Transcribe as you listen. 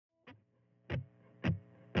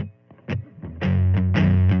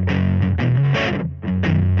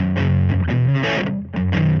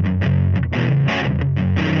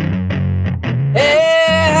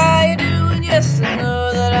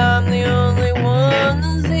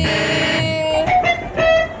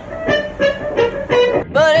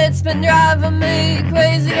been driving me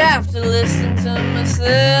crazy, have to listen to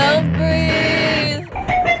myself breathe.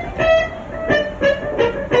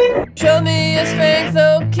 Show me your strength,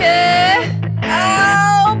 okay?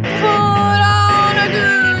 I'll put on a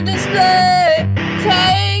good display.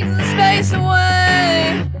 Take the space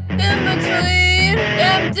away in between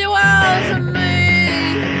empty walls and me.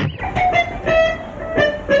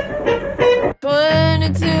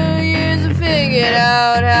 22 years I figured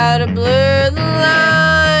out how to blur the lines.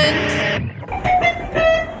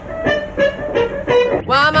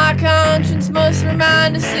 Why my conscience must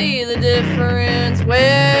remind to see the difference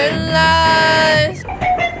where it lies.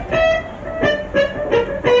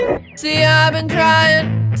 See, I've been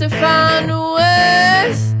trying to find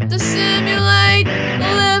ways to simulate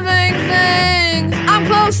living things. I'm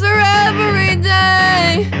closer every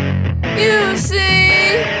day. You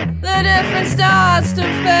see, the difference starts to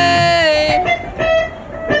fade.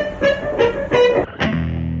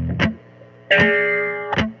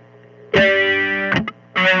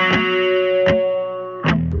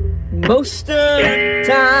 Most of the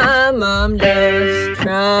time I'm just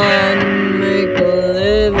trying to make a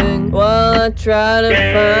living, while I try to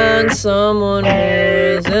find someone who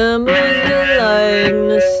resembles your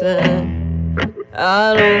likeness. And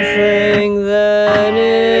I don't think that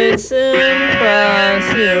it's impossible,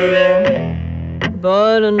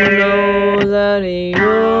 but I know that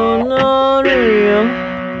you're not real.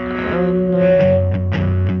 I know.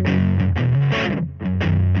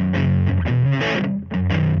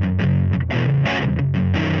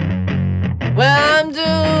 Well, I'm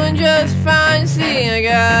doing just fine, see, I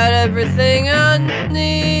got everything I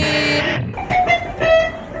need.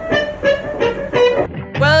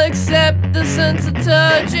 Well, except the sense of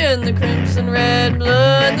touch and the crimson red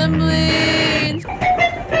blood that bleeds.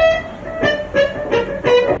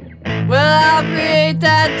 Well, I'll create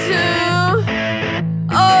that too,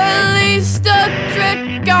 or at least a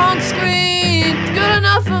trick on screen. It's good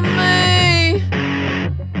enough for me.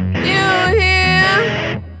 You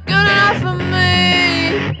hear? Good enough for me.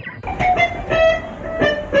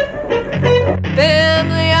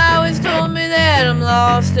 Family always told me that I'm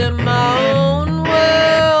lost in my own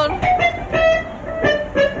world.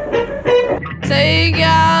 Say you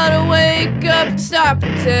gotta wake up and start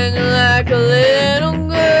pretending like a little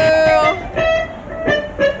girl.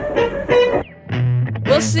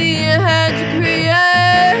 We'll see, you had to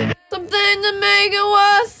create something to make it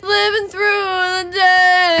worth living through the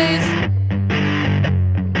days.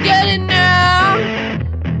 Get it now,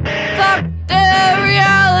 fuck their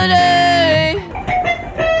reality.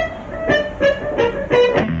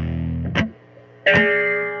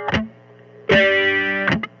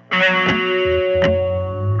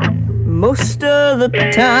 Most of the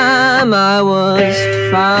time I was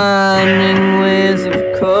finding ways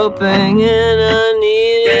of coping, and I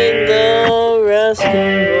needed the rest of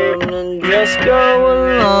them and just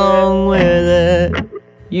go along with it.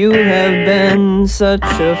 You have been such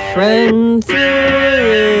a friend through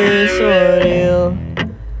this ordeal,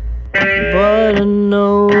 but I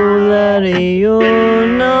know that you're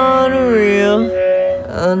not real.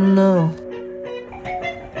 I know.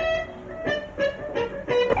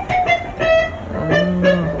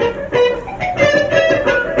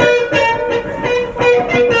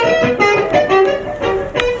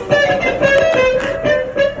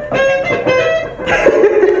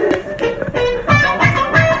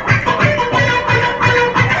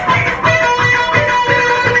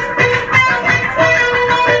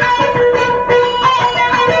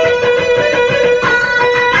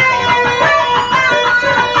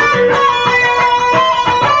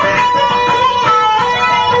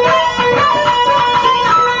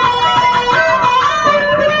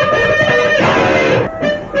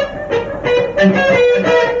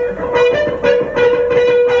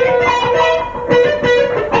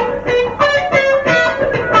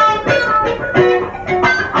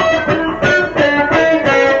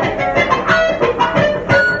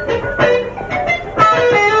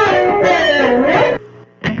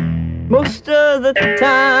 Most of the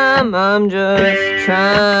time I'm just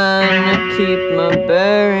trying to keep my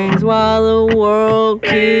bearings while the world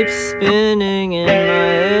keeps spinning and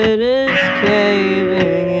my head is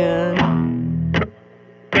caving in.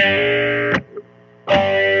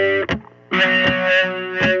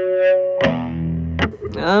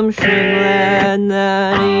 I'm sure glad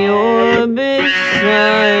that you're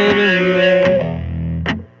beside me,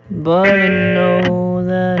 but I know